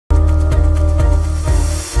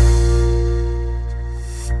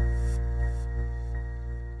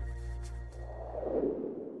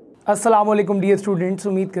अस्सलामुअलैकुम dear students,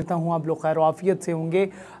 उम्मीद करता हूँ आप लोग खैर आफियत से होंगे।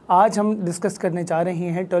 आज हम डिस्कस करने जा रहे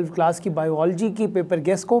हैं 12th क्लास की बायोलॉजी की पेपर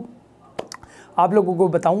गेस को। आप लोगों को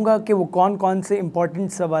बताऊंगा कि वो कौन कौन से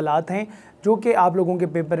इम्पॉर्टेंट सवालात हैं जो कि आप लोगों के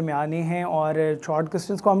पेपर में आने हैं, और शॉर्ट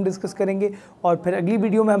क्वेश्चंस को हम डिस्कस करेंगे और फिर अगली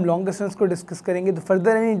वीडियो में हम लॉन्ग क्वेश्चंस को डिस्कस करेंगे। तो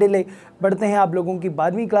फर्दर एनी डिले बढ़ते हैं आप लोगों की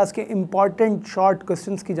 12वीं क्लास के इम्पॉर्टेंट शॉर्ट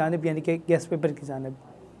क्वेश्चंस की जानिब, यानी कि गेस पेपर की जानिब।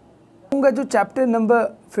 जो चैप्टर नंबर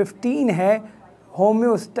 15 है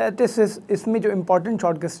होम्योस्टैटिस, इसमें जो इम्पॉर्टेंट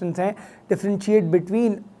शॉर्ट क्वेश्चंस हैं, differentiate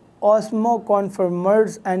between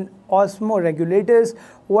osmoconformers and osmoregulators,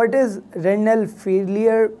 what is renal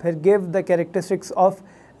failure, फिर give the characteristics of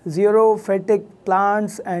xerophytic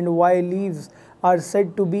plants and why leaves are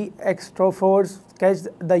said to be extrophores, catch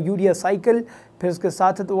the urea cycle, फिर उसके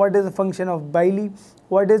साथ what is the function of bile,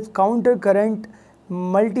 what is counter current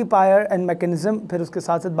मल्टीपायर and mechanism, फिर उसके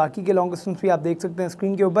साथ साथ बाकी के लॉन्ग क्वेश्चंस भी आप देख सकते हैं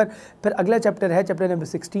स्क्रीन के ऊपर। फिर अगला चैप्टर है chapter number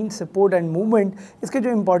 16 support and movement. इसके जो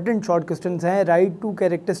इंपॉर्टेंट शॉर्ट क्वेश्चंस हैं, right to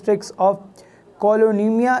characteristics of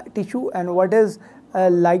कॉलोनीमिया tissue and what is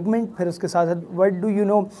लाइगमेंट, फिर उसके साथ साथ what do you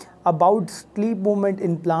know about sleep movement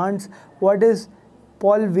in plants, what is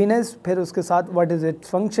पॉलविनस, फिर उसके साथ what is its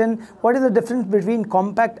function, what is the difference between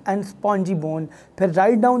compact and spongy bone, फिर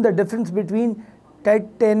write down the difference between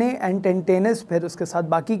टेटेने and टेंटेनस, फिर उसके साथ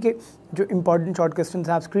बाकी के जो इंपॉर्टेंट शॉर्ट क्वेश्चंस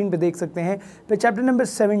हैं आप स्क्रीन पे देख सकते हैं। फिर चैप्टर नंबर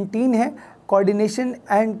 17 है कोऑर्डिनेशन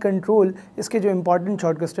एंड कंट्रोल। इसके जो इंपॉर्टेंट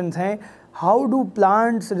शॉर्ट क्वेश्चंस हैं, how do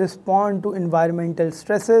plants respond to environmental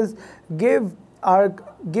stresses, give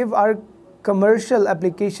are commercial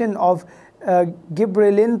application of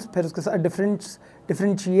गिबरेलिन्स, फिर उसके साथ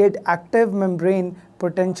differentiate active membrane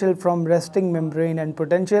potential from resting membrane and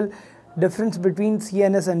potential, difference between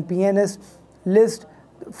CNS and PNS, list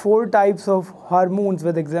 4 types of hormones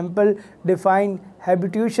with example, define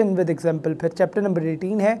habituation with example। फिर chapter number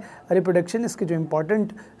 18 है reproduction. इसके जो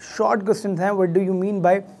important short question हैं, what do you mean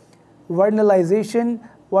by vernalization,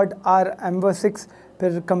 what are एम्बोसिक्स,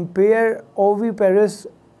 फिर compare oviparous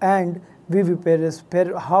and viviparous,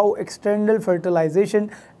 फिर how external fertilisation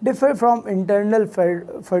differ from internal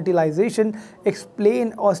fertilisation,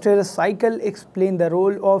 explain ऑस्टेरस cycle, explain the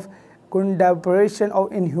role of कंडेप्रेशन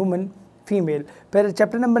of in human female. फिर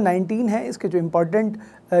chapter number 19 है, इसके जो important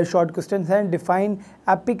short questions हैं, define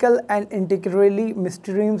apical and integrally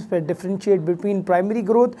मिस्ट्रीम्स, फिर differentiate between primary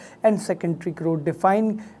growth and secondary growth,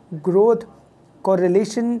 define growth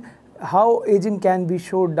correlation, how ageing can be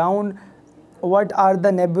show down, what are the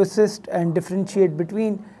नेबुसिस्ट and differentiate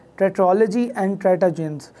between tetralogy and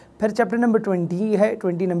ट्रेटाजेंस। फिर chapter number 20 है,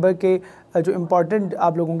 20 number के जो important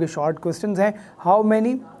आप लोगों के short questions हैं, how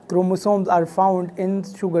many chromosomes are found in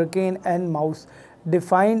sugarcane and mouse,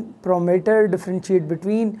 define promoter, differentiate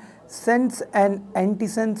between sense and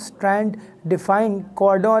antisense strand, define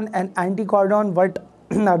codon and anticodon, what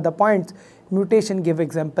are the points, mutation, give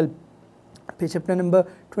example। फिर chapter number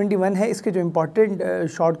 21 है, इसके जो important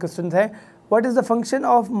short questions हैं, what is the function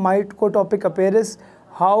of mitotopic appearance,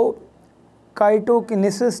 how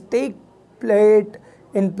cytokinesis take place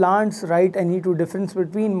in plants, write any two difference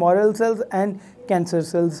between moral cells and cancer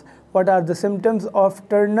cells, what are the symptoms of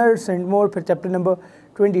Turner syndrome। फिर chapter number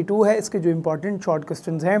 22 है, इसके जो important short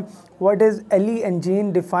questions हैं, what is Ellie and Jane,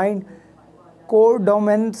 define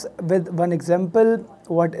codominance with one example,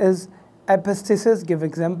 what is epistasis, give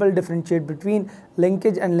example, differentiate between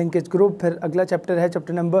linkage and linkage group। फिर अगला chapter है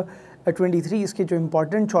chapter number 23, इसके जो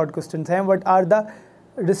इंपॉर्टेंट शॉर्ट क्वेश्चंस हैं, what are the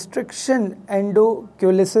restriction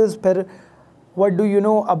endoculisis, फिर what do you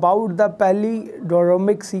know about the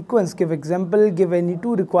palindromic sequence, give example, give any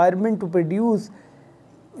two requirement to produce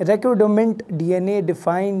recombinant DNA,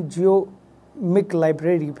 define geomic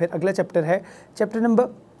library। फिर अगला chapter है chapter number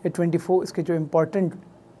 24, इसके जो important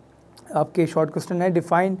आपके short question है,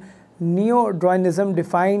 define नियोड्रोइनिज्म,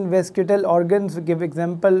 define वेस्क्यूटल organs, give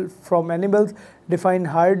example from animals, define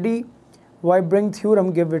Hardy वाइब्रिंग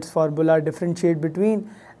theorem, give its formula, differentiate between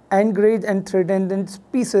एनग्रेज and threatened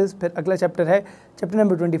species. फिर अगला chapter है chapter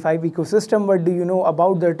number 25 ecosystem, what do you know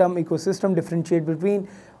about the term ecosystem, differentiate between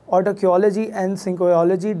ऑटोक्योलॉजी and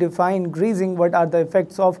सिंकोलॉजी, define greasing, what are the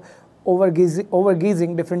effects of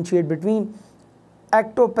ओवरगीजिंग, differentiate between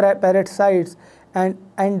ectoparasites and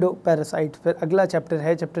endoparasites. फिर अगला chapter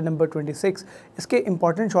है chapter number 26, इसके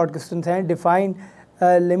important short questions हैं, define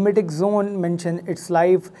लिमिटिक zone, mention it's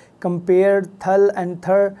life, compare थल and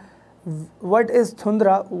थर, what is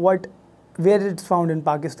Thundra, where it's found in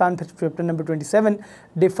Pakistan। फिर chapter number 27,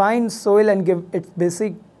 define soil and give its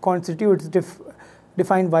basic constituents,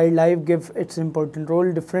 define wildlife, give its important role,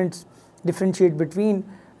 differentiate between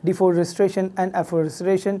deforestation and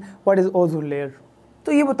afforestation, what is ozone layer।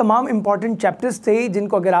 तो ये वो तमाम important chapters थे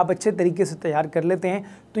जिनको अगर आप अच्छे तरीके से तैयार कर लेते हैं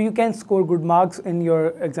तो you can score good marks in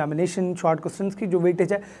your examination. Short questions की जो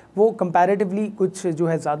वेटेज है वो कंपैरेटिवली कुछ जो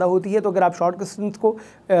है ज़्यादा होती है, तो अगर आप शॉर्ट क्वेश्चंस को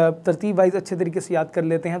तरतीब वाइज अच्छे तरीके से याद कर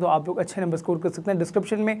लेते हैं तो आप लोग अच्छे नंबर स्कोर कर सकते हैं।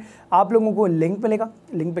 डिस्क्रिप्शन में आप लोगों को लिंक मिलेगा,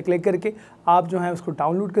 लिंक पर क्लिक करके आप जो है उसको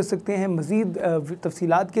डाउनलोड कर सकते हैं। मज़ीद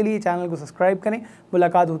तफसीलात के लिए चैनल को सब्सक्राइब करें।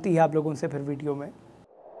 मुलाकात होती है आप लोगों से फिर वीडियो में।